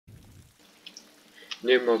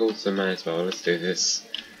New models, so might as well. Let's do this.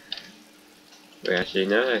 Wait, actually,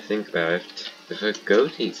 now that I think about it, if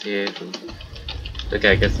agoti's here, then... Okay,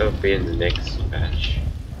 I guess that'll be in the next patch.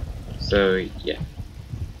 So, yeah.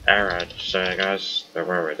 Alright, so guys, that's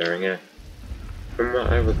what we're doing here. From what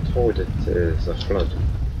I was told, it is a flood.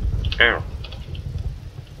 Ow.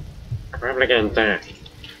 I'm probably getting die.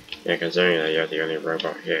 Yeah, considering that you're the only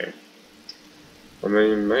robot here. I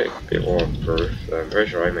mean, it might be waterproof. I'm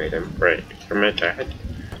pretty sure I made him. Wait, I made that?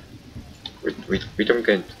 We don't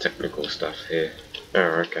get into technical stuff here.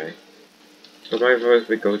 Oh, okay. So why first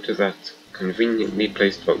we go to that conveniently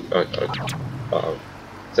placed boat. Uh-oh.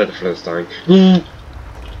 Instead of flood starting.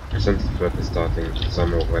 Since the flood is starting,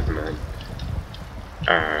 some more weatherman.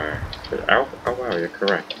 Oh wow, you're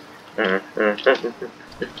correct. Oh,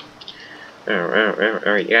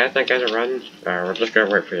 yeah, I think I gotta run. We're just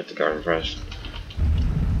gonna wait for you to go in first.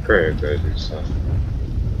 Good and stuff.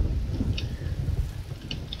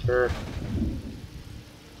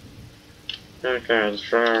 Okay, I'm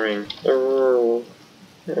drawing. Oh,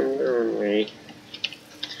 I'm lonely.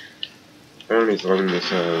 Only's lonely,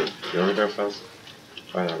 so you wanna go first?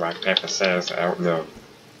 Well, the rock, paper, scissors, I don't know.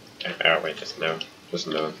 Oh, wait, just no. Just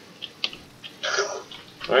no.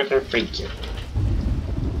 I don't think you.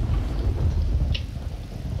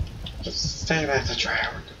 Just stay there to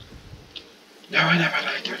drown. No, I never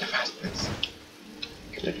liked you in the first place.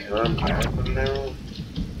 Can you calm down now?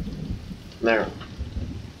 No.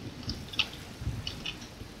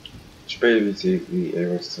 Maybe the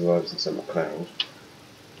everyone survives in some cloud.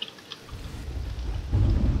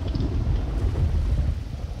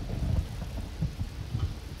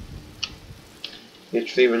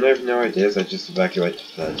 Actually, when I have no ideas, I just evacuate the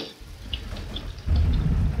flood.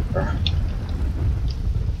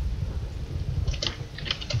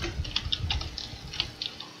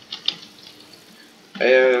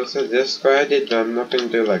 So this guy did, I'm not gonna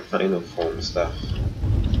do like final form stuff.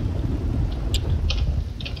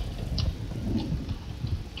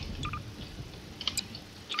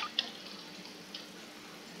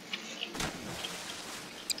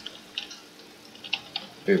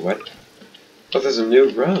 Wait, what? Oh, there's a new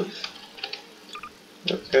road.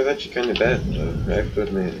 That guy's actually kinda bad though, I have to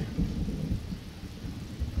admit.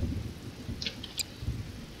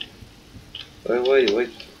 Oh,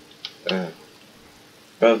 wait.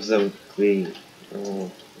 Above zone clean.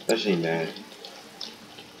 Oh, especially now.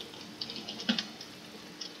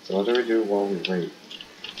 So what do we do while we wait?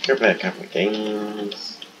 Go play a couple of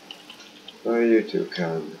games. Why are you two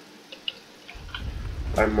come?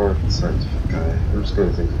 I'm more of a scientific guy. I'm just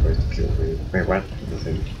gonna think of ways to kill me. Wait, what?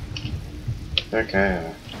 Nothing.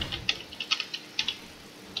 Okay.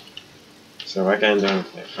 So I can down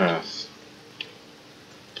there first.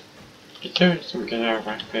 You do some get out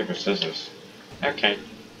rock, paper, scissors. Okay.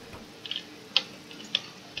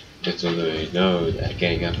 Little do they know that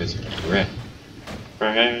getting up is a threat.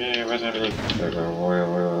 Hey, what's happening? What's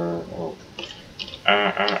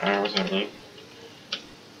happening?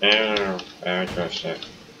 Oh gosh,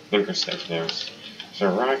 finger stick nails.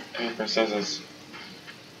 So rock, paper, scissors.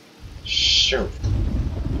 Shoot.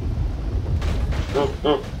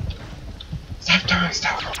 No. Stop doing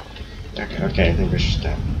stuff. Okay, I think we should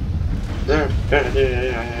stop. No,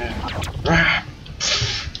 yeah.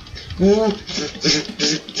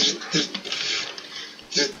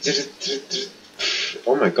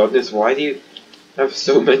 Oh my goodness, why do you have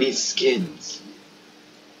so many skins?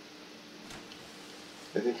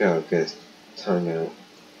 I think I'll get his tongue out,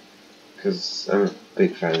 because I'm a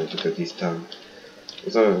big fan of Agoti's tongue.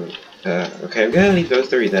 So, okay, I'm gonna leave those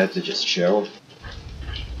three there to just chill.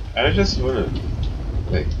 I just wanna,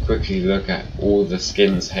 like, quickly look at all the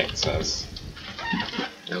skins Hex has.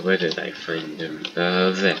 Now, where did I find them?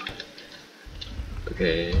 There.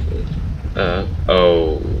 Okay.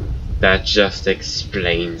 Oh. That just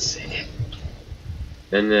explains it.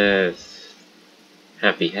 Then there's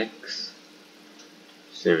Happy Hex.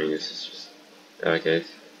 Assuming this is just... Okay.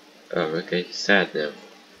 Oh, okay. Sad now.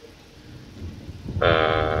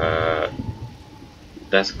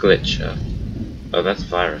 That's Glitcher. Oh, that's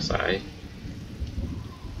Virus Eye.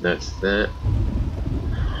 That's that.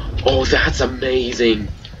 Oh, that's amazing!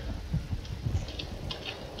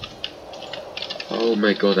 Oh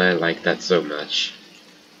my god, I like that so much.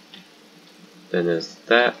 Then there's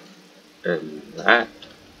that, and that.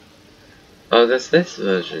 Oh, that's this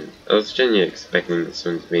version. I was genuinely expecting this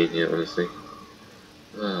one to be in here, honestly.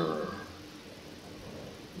 Oh.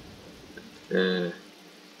 Then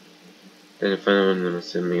the final one, I'm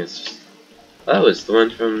assuming is just... Oh, it's the one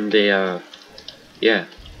from the, yeah.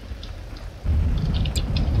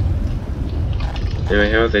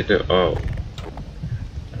 Anyway, how would they do... Oh.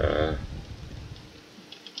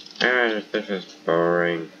 Ah, this is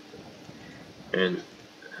boring. And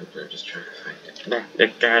I'm just trying to find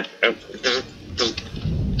it. God.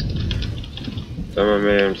 Someone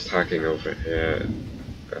me, I'm just talking over here.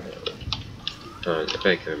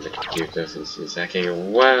 Back on the computer since it's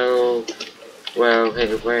hacking. Whoa! Whoa,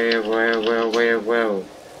 hey, whoa.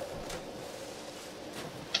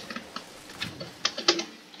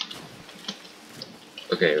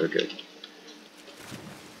 Okay, we're good.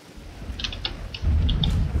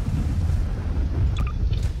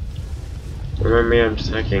 Remember me, I'm just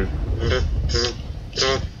hacking.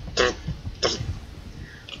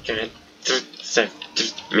 Can't save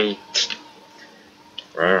me.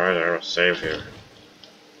 I'll save you.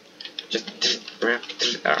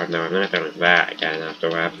 Oh no, I'm not doing that again after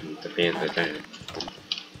what happened at the end of the day.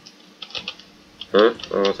 Huh?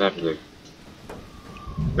 Oh, what's happening?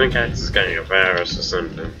 I think I just getting a virus or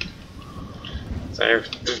something. Save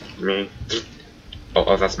me.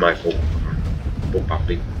 Oh, that's my fault. Oh,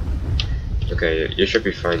 puppy. Okay, you should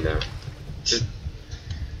be fine now.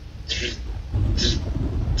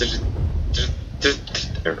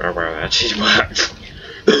 Oh wow, that actually worked.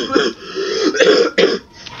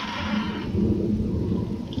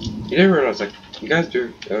 You do realize, like, you guys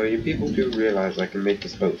do, you people do realize I can make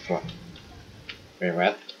this boat fly. Wait,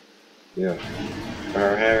 what? Yeah.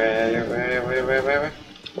 Wait.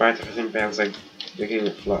 Why is everything bouncing? Making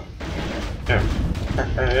it fly. Oh.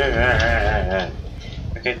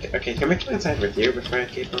 Okay, can we come inside with you before I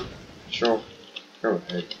keep on? Sure. Go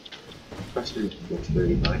ahead. Trust me, it's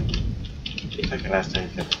really fine. It's like the last time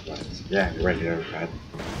it was. Yeah, you're ready to ride.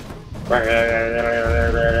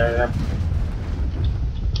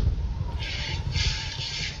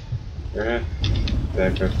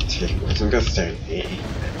 There goes the tea. Wasn't gonna stay here.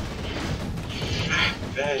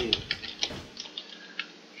 Hey.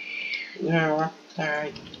 No,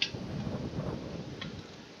 I.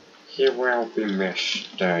 He will be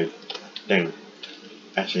missed, dang.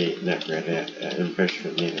 Actually, not really,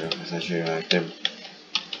 impression either, because I actually like him.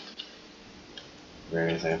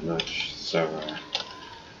 Very that much, so,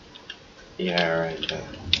 yeah, and,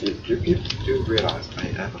 you people do realize I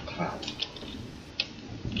am a clown.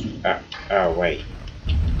 Oh, wait.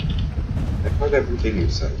 I heard everything you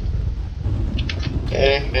said.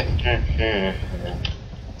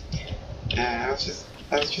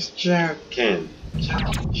 I was just joking.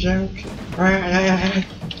 Joking. Right.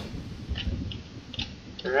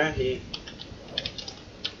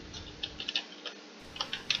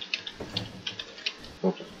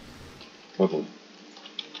 Hold on.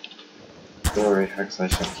 Don't worry, Hex, I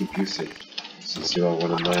shall keep you safe. Since you are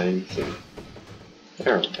one of my things.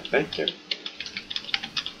 Oh, thank you.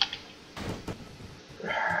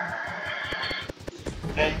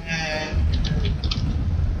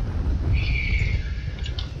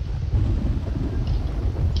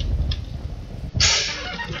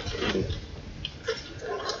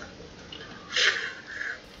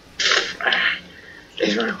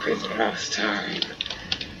 It won't be the last time.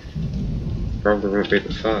 Probably won't be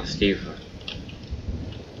the first either.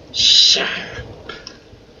 Shut up.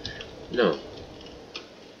 No.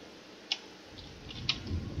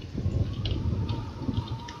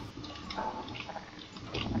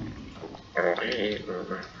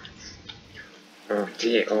 Oh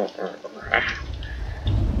dear.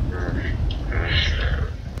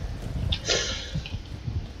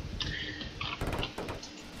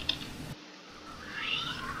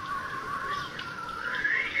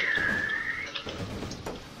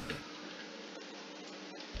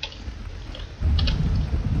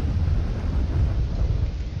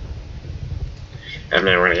 I'm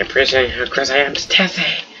not really appreciating how close I am to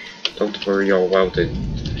Tessie. Don't worry, you're welded.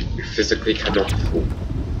 You physically cannot fool.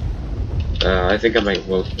 I think I might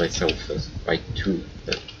weld myself by two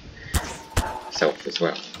self as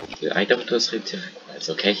well. I don't do scientific words,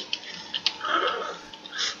 okay?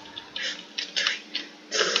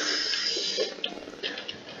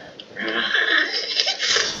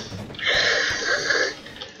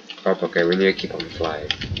 Oh, okay, we need to keep on flying.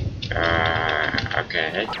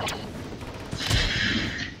 Okay.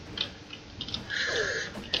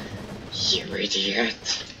 You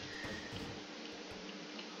idiot.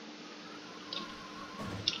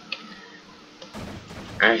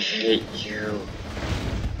 I hate you.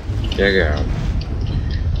 There you go.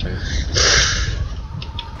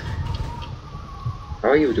 How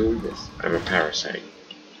are you doing this? I'm a parasite.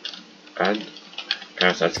 And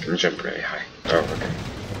parasites can jump really high. Oh, okay.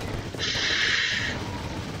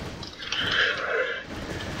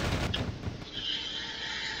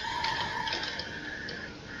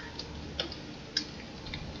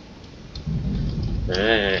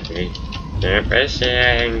 Hey, you're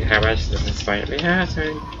pushing. How much does this slightly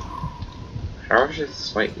happen? I was just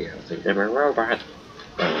slightly healthy. I'm a robot.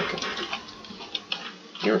 Oh, okay.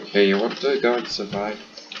 You okay? You want to go and survive?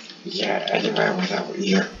 Yeah, anywhere without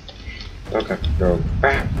you. Okay, go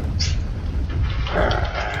back.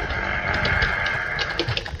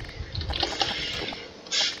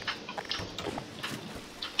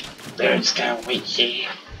 Let's go with you.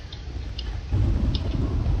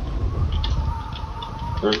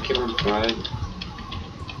 Don't keep on flying.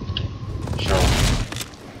 Sure.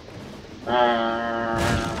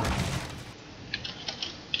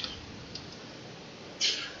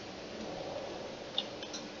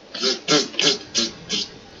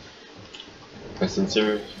 Listen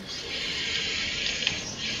to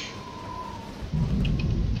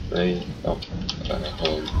me.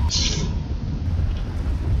 Home.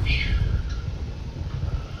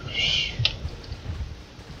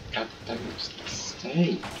 God damn it,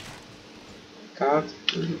 stay. God,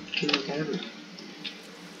 freaking damn it.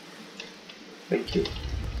 Thank you.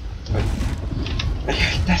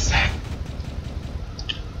 That's that.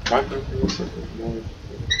 Why don't you do something more?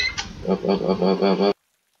 Up.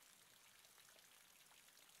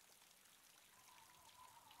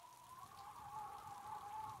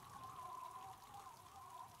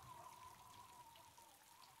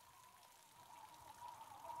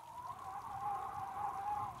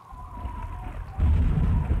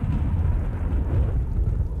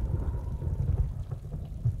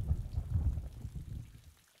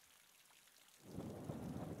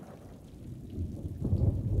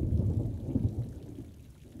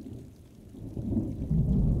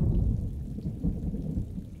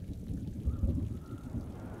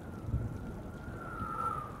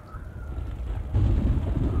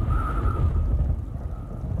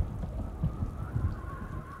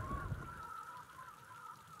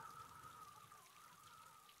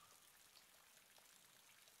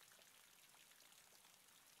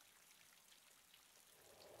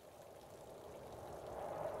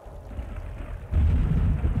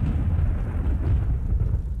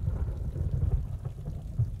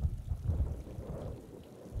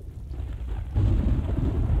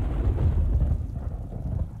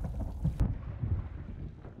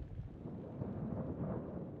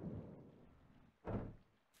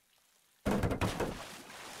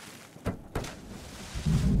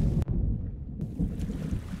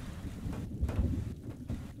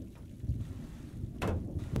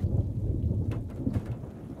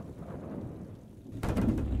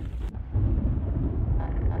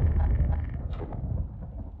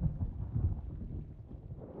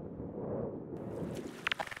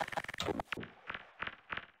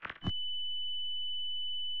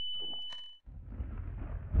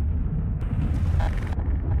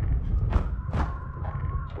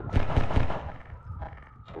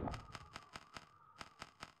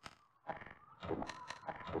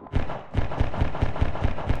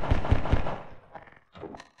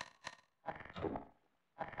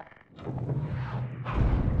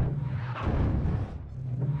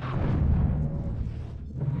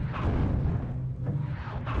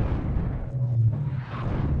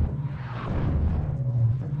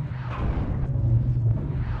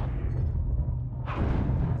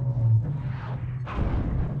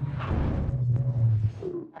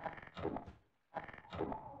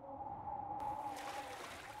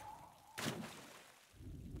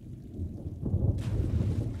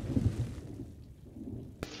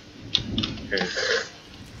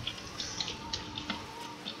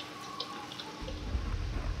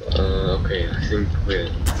 Okay, I think we're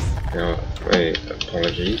now. My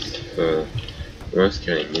apologies for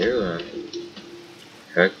rescuing you.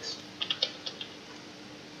 Hex.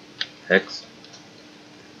 Okay,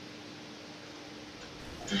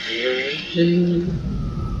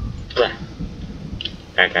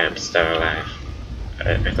 I'm still alive.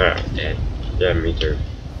 I thought I was dead. Yeah, me too.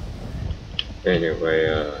 Anyway,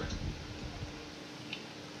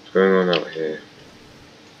 what's going on out here?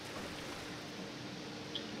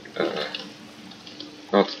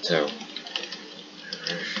 Hard to tell.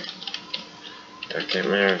 I'll get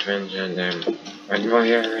my revenge on them one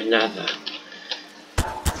way or another.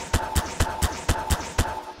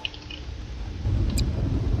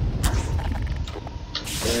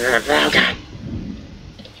 Oh god!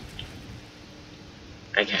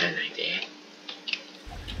 I got an idea.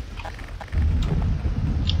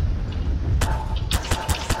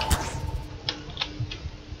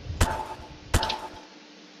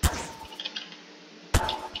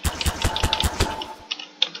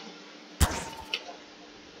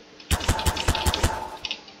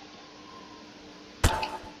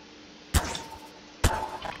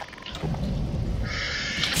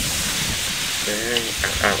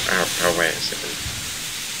 Oh, wait a second.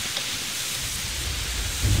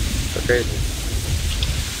 crazy.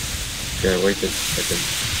 Yeah, wait a second.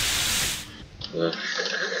 Ugh.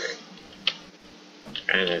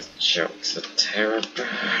 And his jokes are terrible.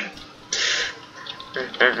 Oh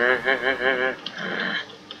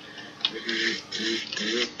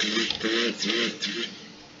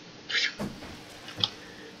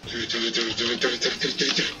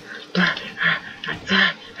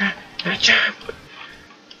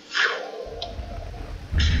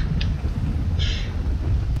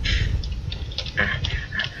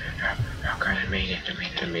god,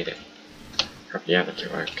 I made it. Oh, yeah, that's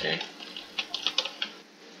okay.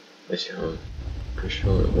 Let's see, pretty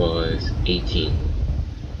sure it was 18.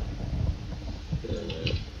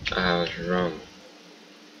 I was wrong.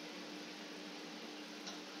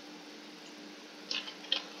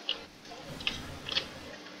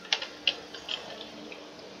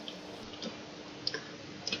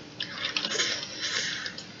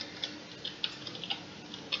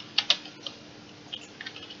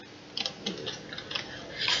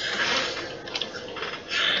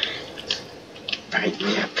 Find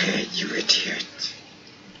me up here, you idiot.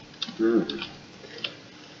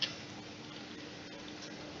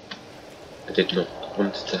 I did not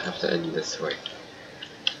want to have to end this way.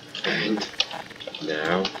 And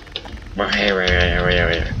now, wait. I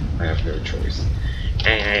have no choice.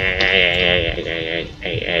 Hey.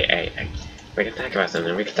 We can talk about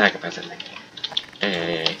something.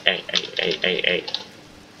 Hey.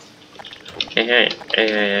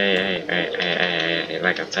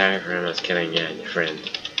 Like I'm tired of almost killing you and your friend.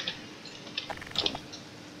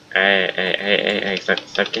 Hey, stop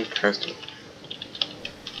getting close to me.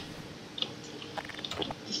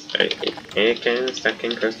 Hey, can you stop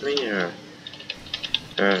getting close to me, or...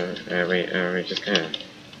 we're just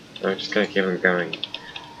gonna keep on going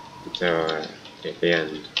until, at the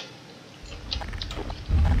end.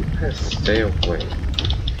 Stay away.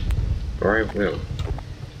 Or I will.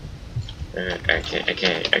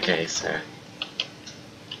 Okay, sir.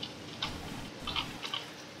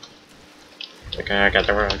 Okay, I got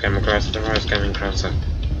the world coming closer, the world's coming closer.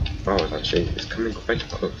 Oh, actually, it's coming quite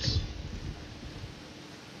close.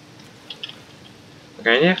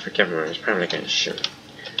 Okay, I need to forgive him, or he's probably gonna shoot.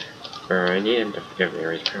 Or I need him to forgive me,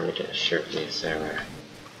 or he's probably gonna shoot me, so,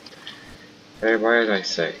 hey, what did I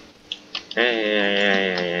say?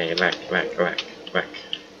 Hey, back.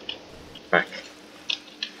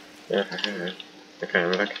 Okay,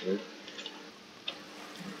 I'm looking.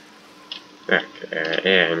 Look,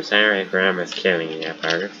 yeah, I'm sorry for almost killing you,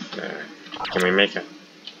 Barth. Can we make it?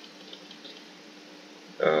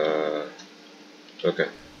 Okay.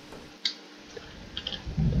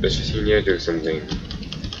 Let's just need to do something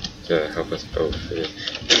to help us both.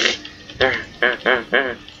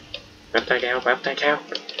 Up that help!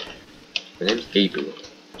 My name's Gabriel.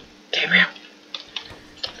 Gabriel!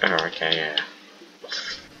 Oh, okay, yeah.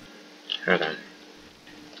 Hold on.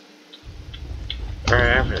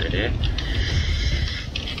 Alright, I'm really dead.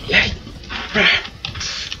 Yay!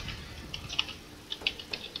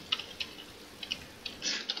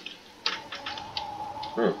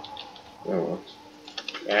 Oh,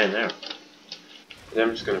 yeah, no.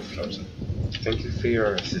 I'm just gonna float it. Thank you for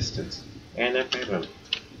your assistance. And no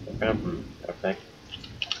problem. Okay.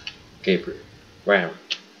 Gabriel. Wow.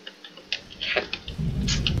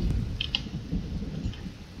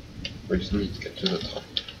 We just need to get to the top.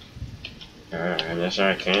 I'm not sure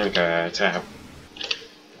I can go top.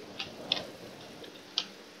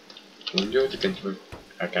 Can you do it again?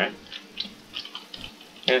 Okay.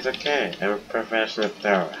 It's okay. I'm a professional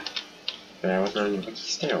thrower. But I was not able to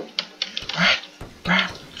steal.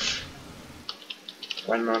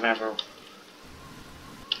 One more level.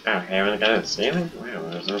 Oh, I haven't got a ceiling? Wow,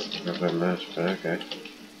 that's not a bit much, but okay.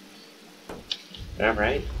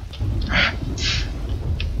 Alright.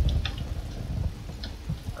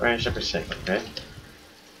 Crash up a second, okay?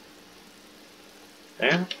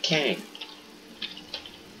 Okay.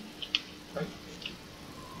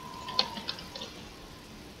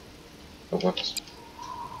 Oh, whoops.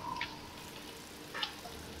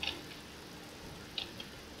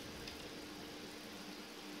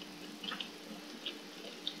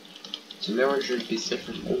 So now I should be safe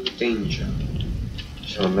from all danger.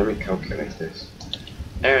 So let me calculate this.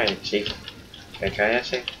 Alright, Chief. Okay, I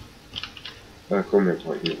say. Well, call me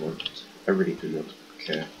what you want. I really do not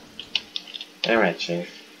care. Alright, Chief.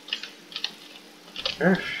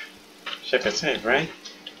 Ship is safe, right?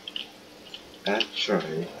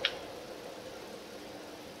 Actually.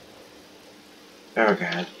 Oh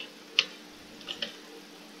god.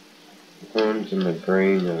 Going to my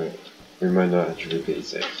brain, we might not actually be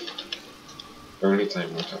safe. Only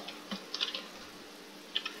time will tell.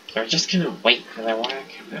 So I'm just gonna wait for the work.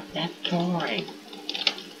 I'm not that boring.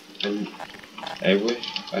 And I wish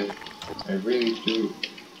I really do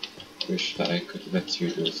wish that I could let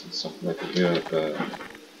you do some stuff like that, but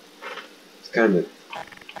it's kind of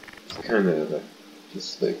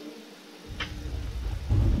just like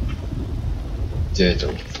dead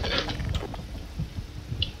over there.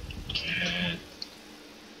 God.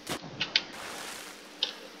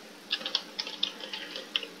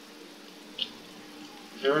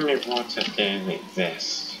 If only water didn't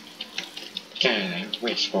exist. God, I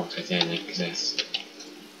wish water didn't exist.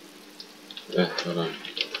 Hold on.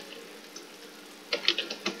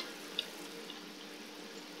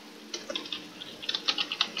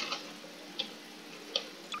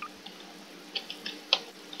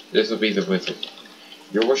 This'll be the wizard.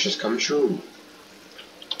 Your wishes come true.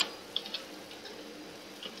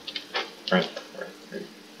 Right.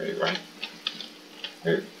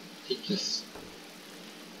 He just...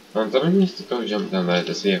 someone needs to go jump down there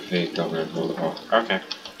to see if they don't and pull the ball. Okay.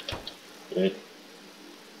 Good.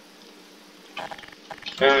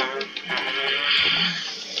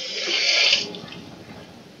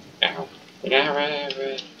 Ow. Get out of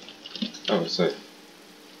it. Oh, so...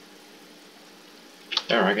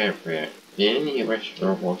 oh, I got it. The enemy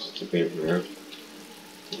restaurant wants to be removed.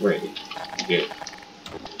 Wait. Good.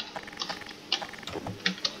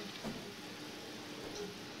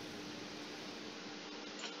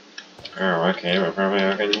 Oh, okay, we're probably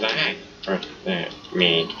all gonna die. Or,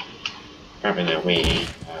 me. Probably not we.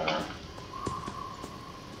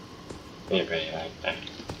 Anybody like that.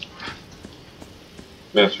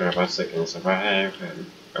 Most robots that can survive and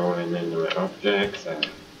own inanimate objects.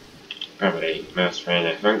 Probably most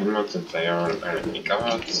friendly Pokemon since they are apparently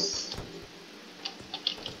gods.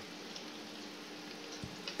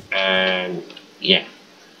 And yeah.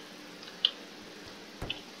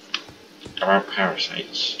 About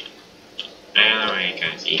parasites. I don't know why you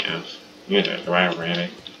guys eat us. You don't do I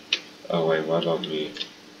really. Oh wait, what about me?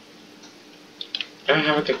 Oh,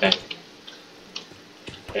 have a good day.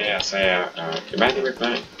 Yeah, so imagine we're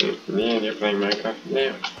playing, me and you're playing Minecraft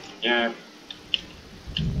now. Yeah.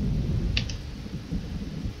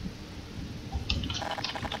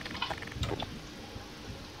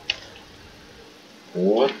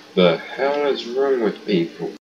 What the hell is wrong with people?